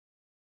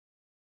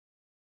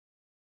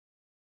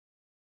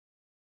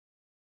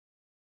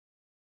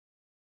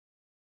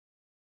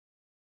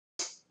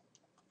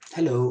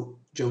Hello,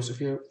 Joseph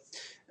here.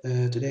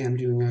 Today I'm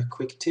doing a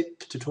quick tip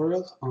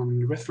tutorial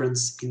on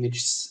reference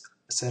image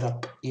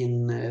setup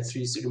in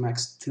 3D Studio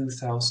Max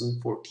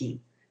 2014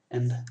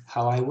 and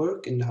how I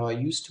work and how I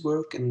used to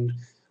work and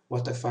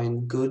what I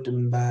find good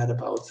and bad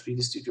about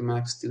 3D Studio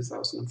Max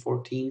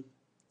 2014.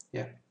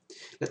 Yeah,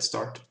 let's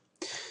start.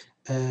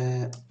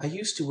 I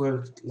used to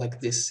work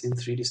like this in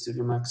 3D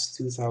Studio Max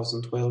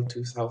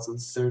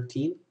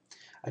 2012-2013.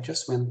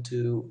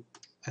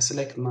 I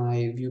select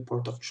my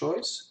viewport of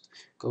choice,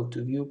 go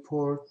to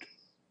viewport,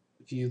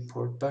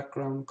 viewport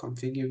background,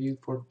 configure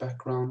viewport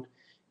background,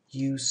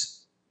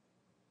 use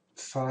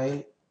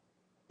file,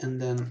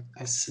 and then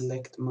I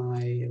select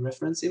my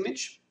reference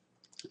image,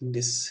 in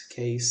this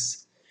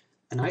case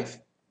a knife,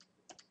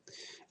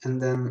 and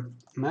then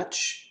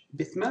match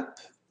bitmap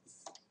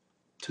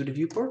to the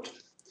viewport,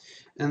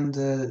 and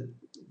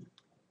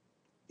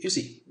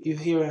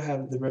here I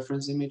have the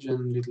reference image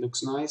and it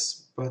looks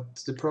nice,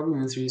 but the problem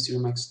in 3D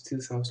Studio Max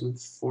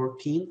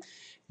 2014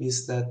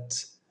 is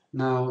that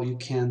now you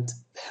can't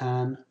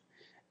pan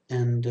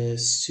and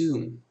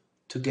zoom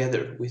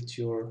together with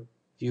your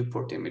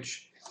viewport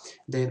image.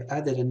 They've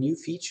added a new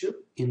feature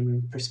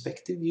in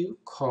perspective view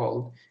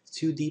called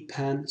 2D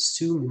pan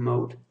zoom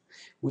mode,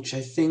 which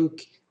I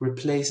think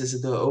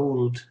replaces the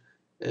old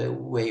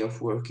way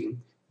of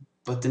working.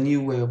 But the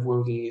new way of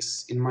working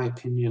is, in my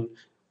opinion,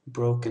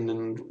 broken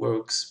and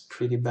works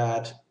pretty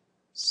bad.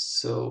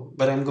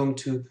 But I'm going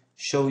to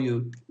show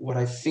you what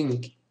I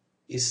think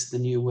is the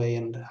new way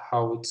and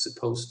how it's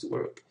supposed to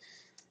work.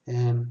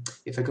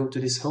 If I go to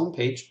this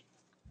homepage,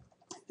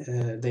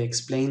 they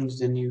explained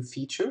the new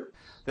feature.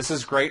 This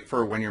is great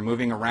for when you're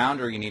moving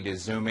around or you need to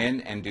zoom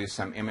in and do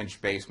some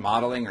image-based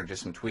modeling or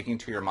just some tweaking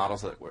to your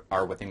models that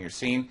are within your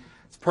scene.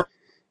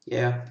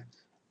 Yeah,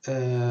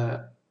 I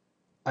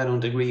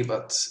don't agree,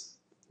 but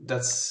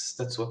that's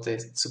what they're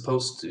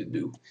supposed to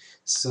do.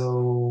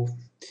 So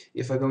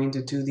if I go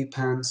into 2D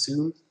pan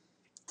zoom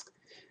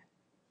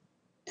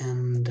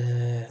and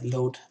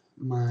load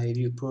my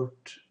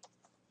viewport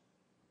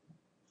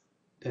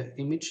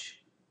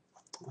image,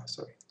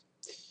 sorry,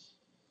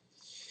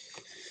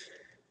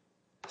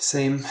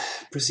 same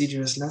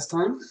procedure as last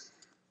time.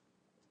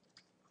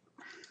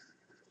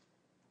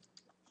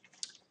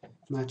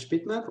 Match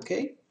bitmap,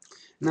 okay.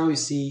 Now you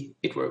see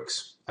it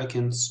works. I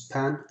can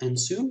pan and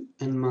zoom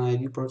and my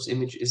viewport's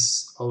image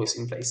is always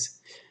in place.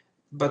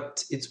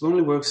 But it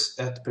only works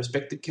at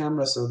perspective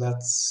camera, so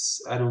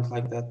I don't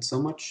like that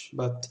so much.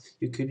 But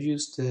you could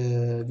use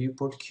the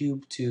viewport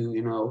cube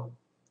to,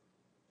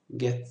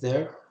 get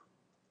there.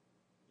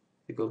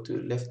 You go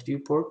to left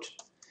viewport,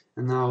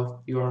 and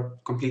now you are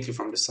completely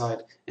from the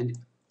side. And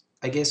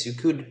I guess you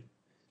could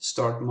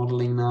start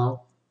modeling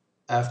now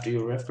after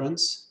your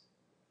reference.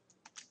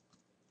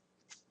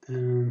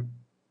 Like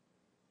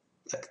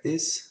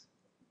this.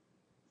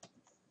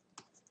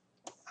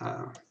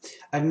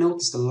 I've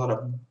noticed a lot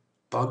of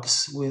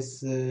bugs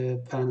with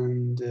pan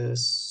and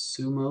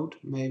zoom mode.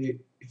 Maybe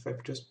if I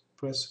just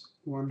press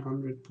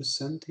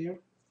 100%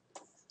 here.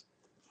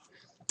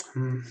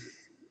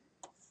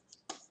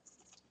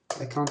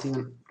 I can't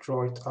even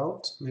draw it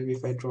out. Maybe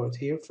if I draw it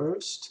here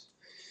first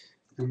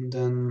and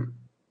then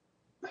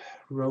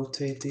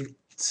rotate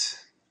it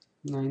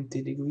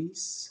 90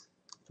 degrees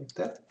like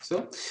that.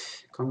 So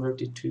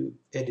convert it to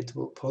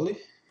editable poly.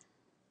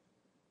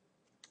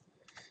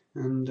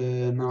 And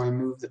now I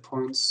move the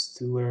points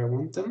to where I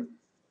want them.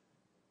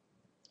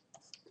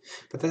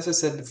 But as I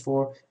said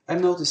before,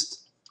 I've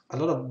noticed a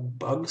lot of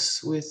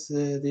bugs with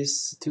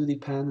this 2D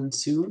pan and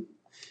zoom,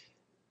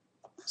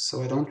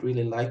 so I don't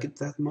really like it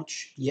that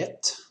much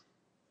yet.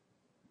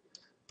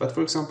 But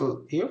for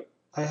example, here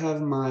I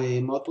have my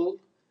model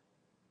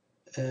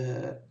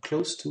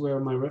close to where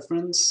my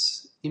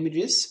reference image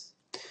is,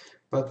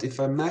 but if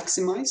I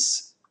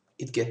maximize,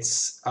 it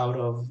gets out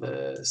of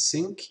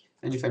sync,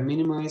 and if I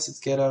minimize, it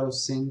gets out of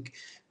sync.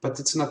 But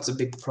it's not a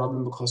big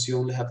problem because you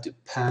only have to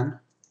pan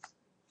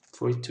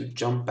for it to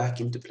jump back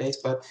into place.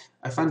 But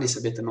I find this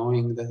a bit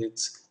annoying that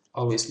it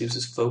always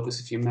loses focus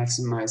if you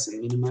maximize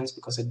and minimize,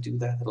 because I do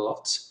that a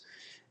lot.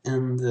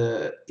 And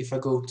if I,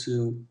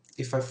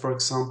 for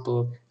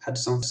example, had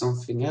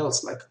something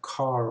else like a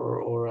car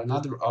or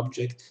another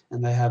object,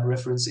 and I have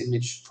reference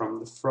image from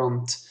the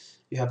front,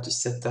 you have to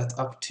set that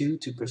up to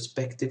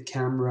perspective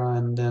camera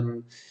and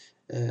then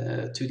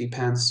 2D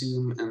pan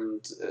zoom,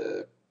 and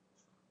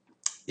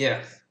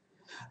yeah.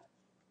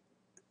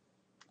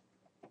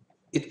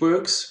 It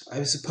works,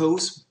 I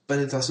suppose, but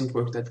it doesn't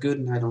work that good,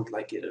 and I don't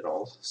like it at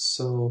all.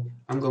 So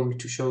I'm going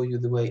to show you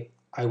the way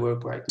I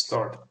work right.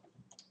 Start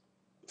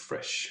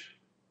fresh.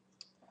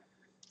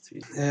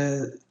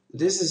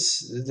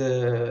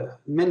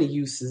 Many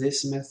use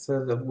this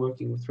method of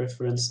working with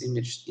reference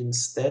image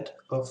instead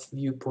of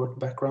viewport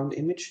background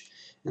image,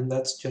 and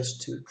that's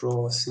just to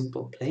draw a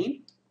simple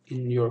plane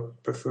in your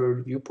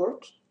preferred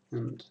viewport,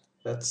 and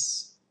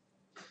that's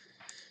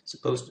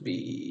supposed to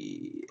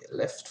be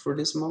left for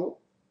this model.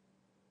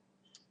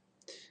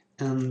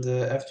 And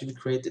after you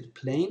created a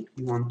plane,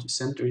 you want to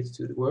center it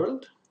to the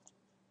world.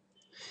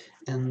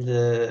 and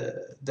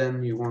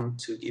then you want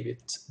to give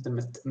it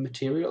the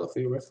material of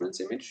your reference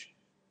image.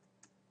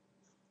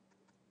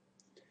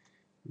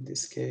 In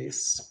this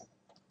case,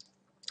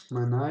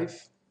 my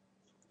knife.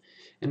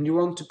 And you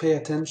want to pay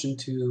attention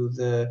to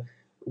the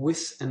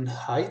width and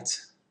height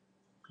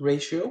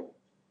ratio.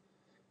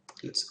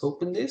 Let's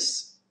open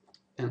this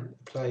and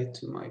apply it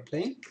to my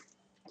plane.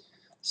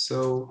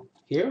 So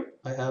here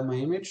I have my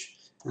image,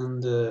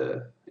 and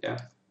yeah,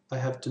 I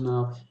have to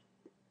now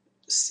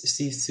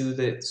see to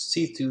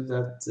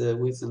that the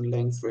width and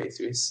length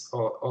ratio is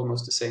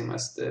almost the same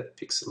as the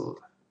pixel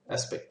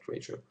aspect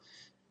ratio.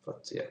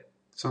 But yeah,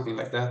 something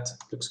like that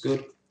looks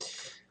good.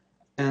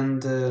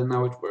 And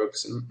now it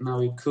works. And now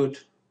you could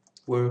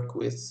work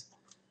with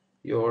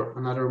your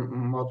another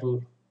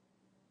model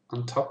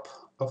on top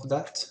of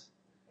that.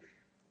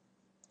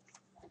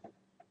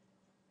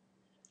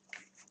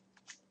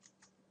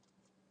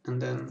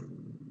 And then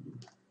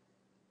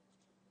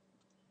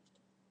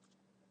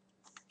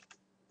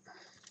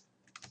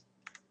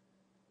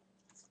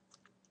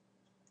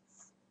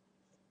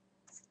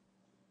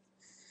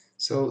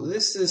so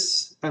this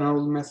is an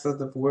old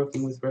method of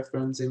working with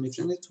reference image,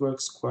 and it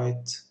works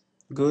quite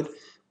good,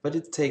 but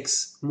it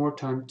takes more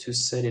time to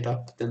set it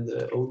up than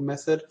the old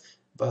method.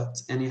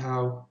 But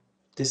anyhow,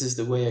 this is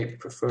the way I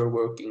prefer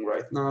working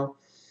right now.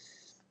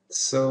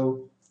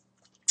 So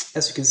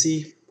as you can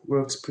see,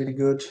 works pretty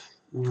good.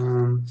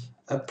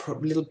 A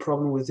little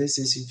problem with this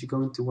is if you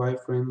go into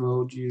wireframe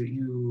mode,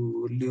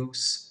 you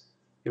lose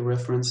your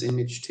reference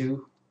image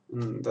too,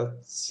 and that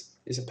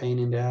is a pain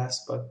in the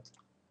ass, but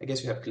I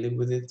guess you have to live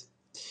with it.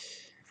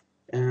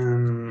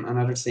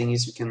 Another thing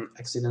is you can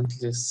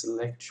accidentally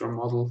select your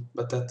model,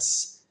 but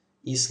that's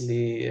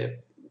easily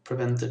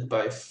prevented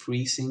by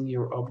freezing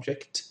your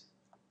object.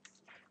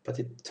 But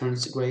it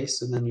turns gray,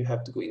 so then you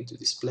have to go into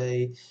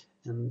display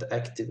and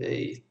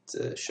activate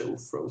show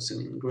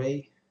frozen in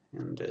gray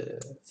and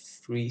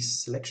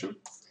freeze selection,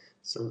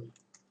 so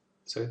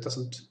it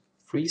doesn't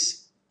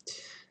freeze.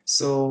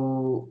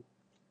 So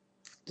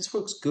this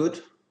works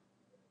good,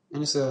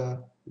 and it's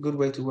a good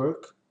way to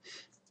work.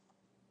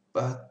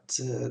 But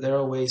there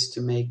are ways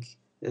to make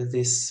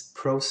this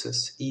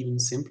process even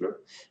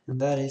simpler,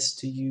 and that is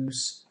to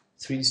use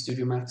 3D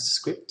Studio Max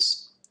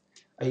scripts.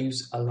 I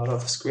use a lot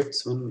of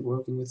scripts when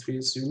working with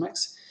 3D Studio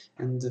Max,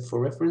 and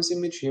for reference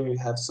image here we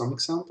have some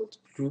examples: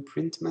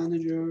 Blueprint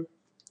Manager,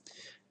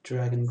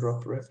 drag and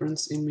drop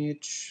reference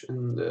image,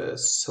 and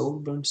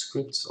Soulburn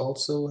scripts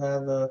also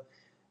have a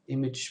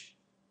image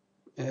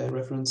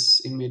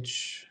reference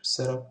image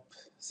setup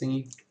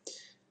thingy.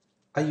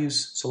 I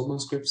use Soulburn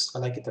scripts, I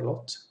like it a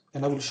lot,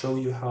 and I will show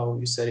you how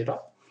you set it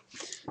up.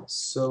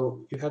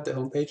 So you have the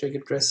homepage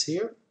address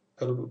here.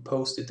 I will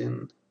post it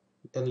in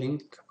a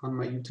link on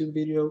my YouTube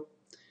video.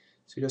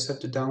 So you just have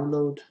to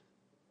download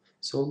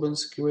Soulburn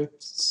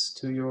scripts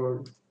to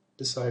your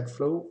desired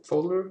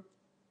folder.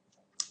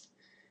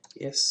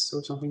 Yes,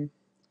 or something.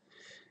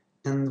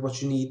 And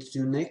what you need to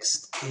do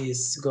next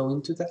is go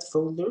into that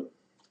folder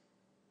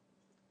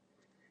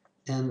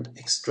and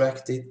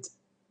extract it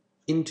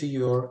into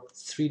your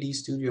 3D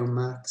Studio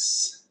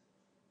Max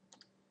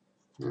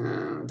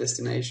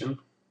destination.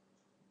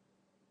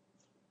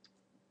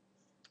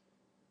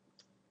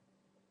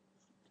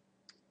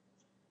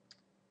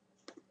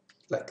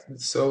 Like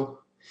so.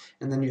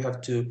 And then you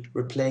have to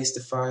replace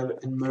the file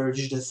and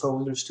merge the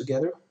folders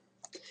together.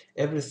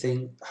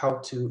 Everything, how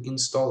to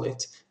install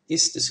it,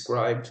 is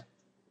described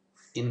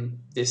in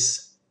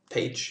this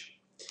page.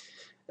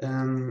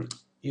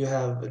 You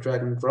have a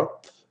drag and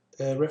drop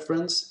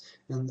reference,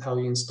 and how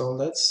you install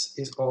that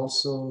is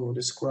also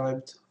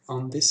described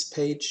on this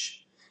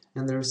page,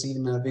 and there's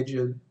even a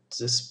video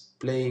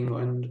displaying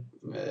and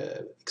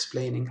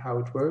explaining how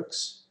it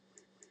works.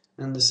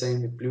 And the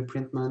same with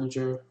Blueprint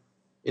Manager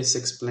is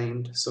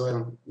explained, so I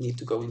don't need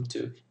to go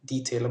into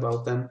detail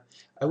about them.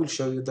 I will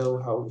show you though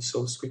how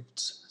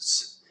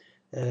SoulScript's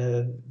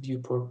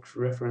viewport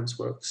reference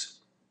works.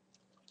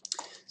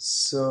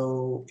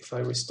 So if I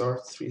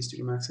restart 3D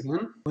Studio Max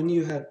again, when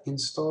you have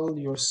installed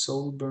your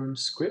Soulburn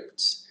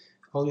scripts,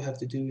 all you have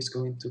to do is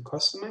go into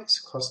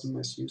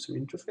Customize User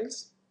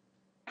Interface,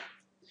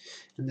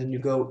 and then you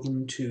go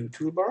into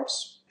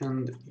Toolbars,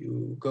 and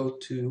you go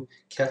to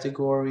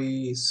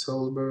Category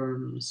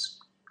Soulburn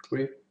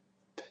Script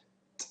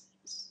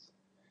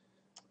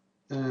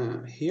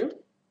here,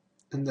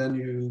 and then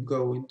you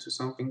go into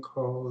something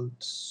called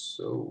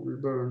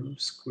Soulburn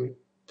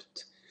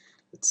Script.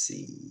 Let's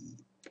see.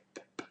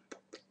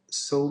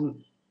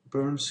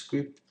 Soulburn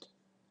Script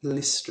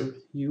Lister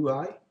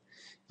UI,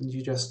 and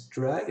you just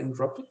drag and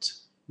drop it,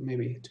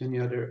 maybe to any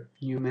other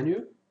new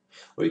menu,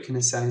 or you can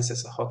assign it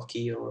as a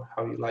hotkey or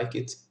how you like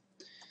it.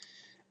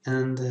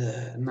 And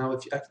now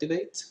if you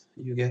activate,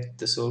 you get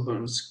the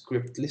Soulburn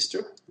Script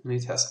Lister, and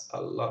it has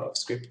a lot of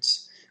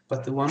scripts.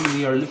 But the one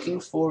we are looking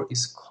for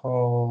is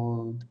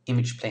called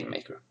Image Plane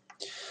Maker.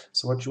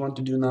 So what you want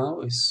to do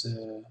now is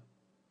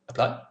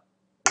apply.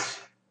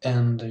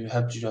 And you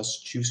have to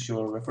just choose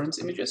your reference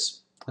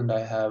images, and I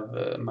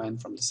have mine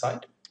from the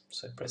side,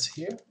 so I press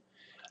here,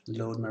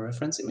 load my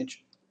reference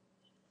image,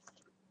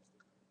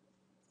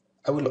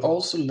 I will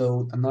also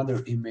load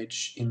another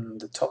image in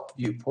the top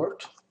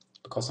viewport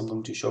because I'm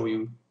going to show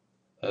you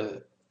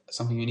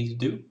something you need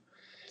to do.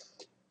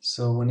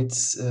 So when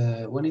it's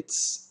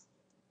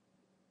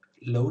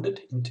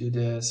loaded into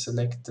the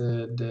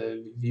selected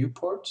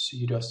viewports,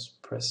 you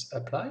just press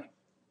apply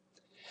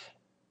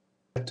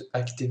to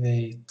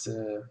activate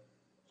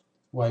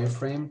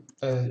wireframe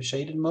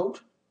shaded mode,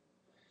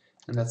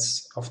 and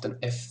that's often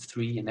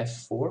F3 and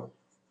F4.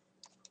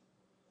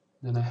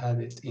 Then I had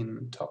it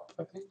in top,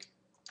 I think.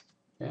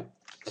 Yeah,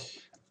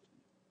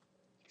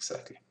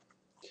 exactly.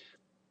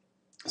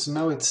 So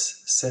now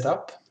it's set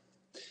up.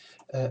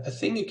 A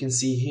thing you can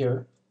see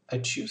here, I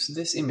choose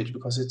this image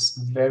because it's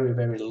very,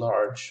 very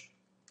large,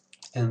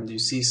 and you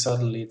see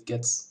suddenly it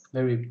gets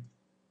very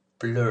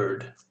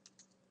blurred.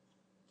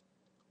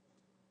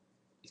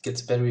 It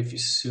gets better if you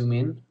zoom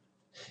in.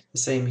 The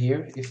same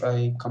here, if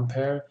I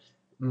compare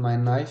my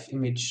knife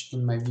image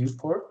in my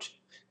viewport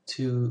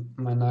to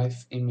my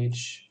knife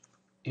image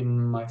in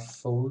my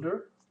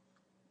folder,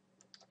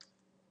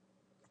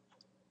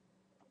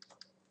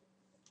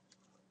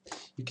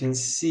 you can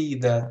see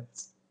that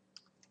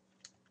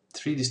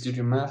 3D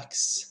Studio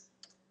Max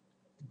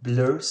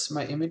blurs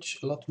my image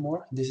a lot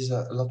more. This is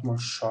a lot more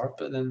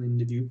sharper than in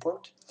the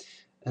viewport,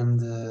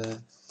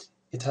 and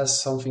it has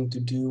something to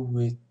do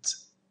with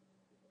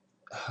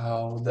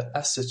how the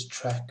asset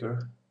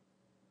tracker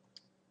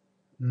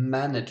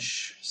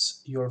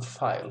manages your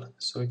file.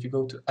 So if you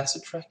go to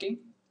asset tracking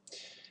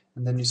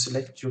and then you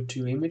select your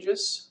two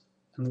images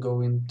and go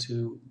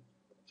into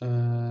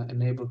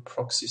enable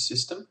proxy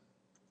system,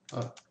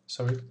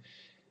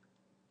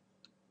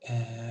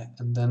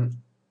 and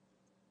then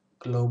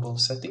global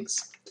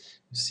settings,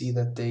 you see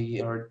that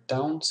they are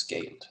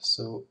downscaled.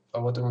 So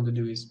what I want to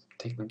do is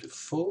take them to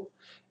full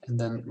and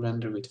then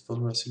render with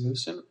full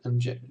resolution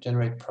and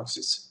generate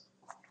proxies.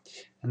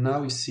 And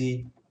now you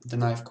see the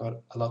knife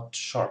got a lot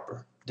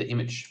sharper, the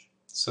image.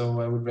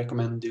 So I would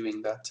recommend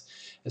doing that,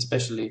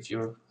 especially if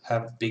you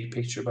have a big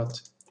picture.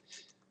 But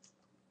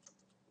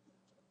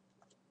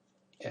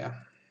yeah,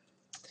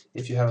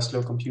 if you have a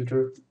slow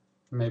computer,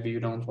 maybe you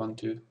don't want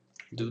to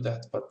do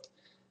that. But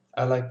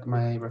I like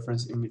my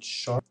reference image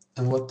sharp.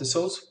 And what the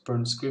source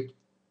burn script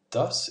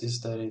does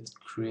is that it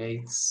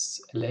creates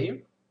a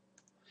layer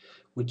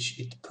which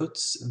it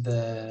puts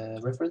the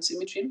reference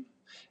image in,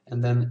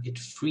 and then it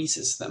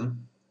freezes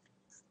them,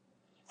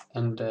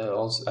 and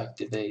also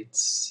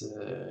activates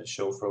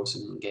show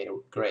frozen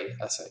gray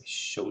as I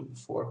showed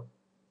before.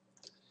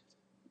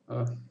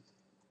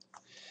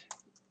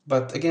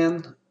 But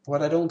again,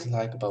 what I don't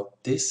like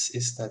about this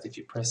is that if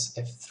you press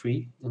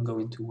F3 and go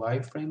into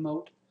wireframe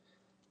mode,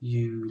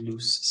 you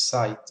lose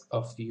sight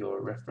of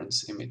your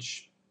reference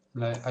image.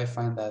 And I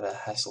find that a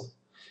hassle.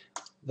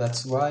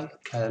 That's why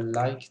I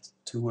like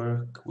to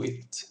work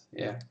with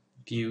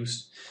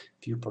views,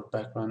 viewport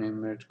background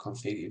image,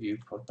 configure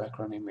viewport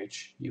background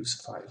image, use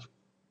file.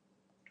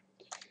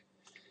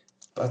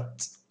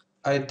 But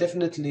I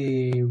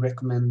definitely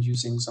recommend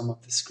using some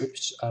of the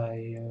scripts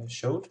I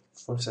showed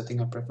for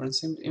setting up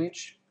reference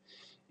image.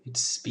 It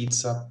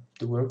speeds up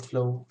the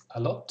workflow a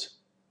lot,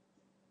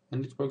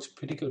 and it works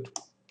pretty good.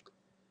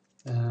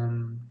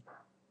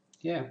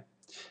 Yeah,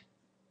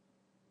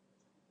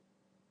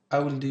 I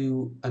will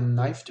do a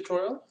knife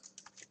tutorial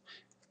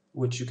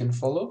which you can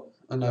follow,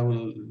 and I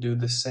will do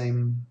the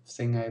same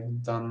thing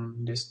I've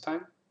done this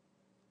time.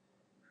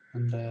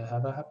 And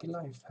have a happy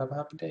life, have a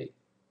happy day.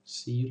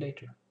 See you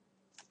later.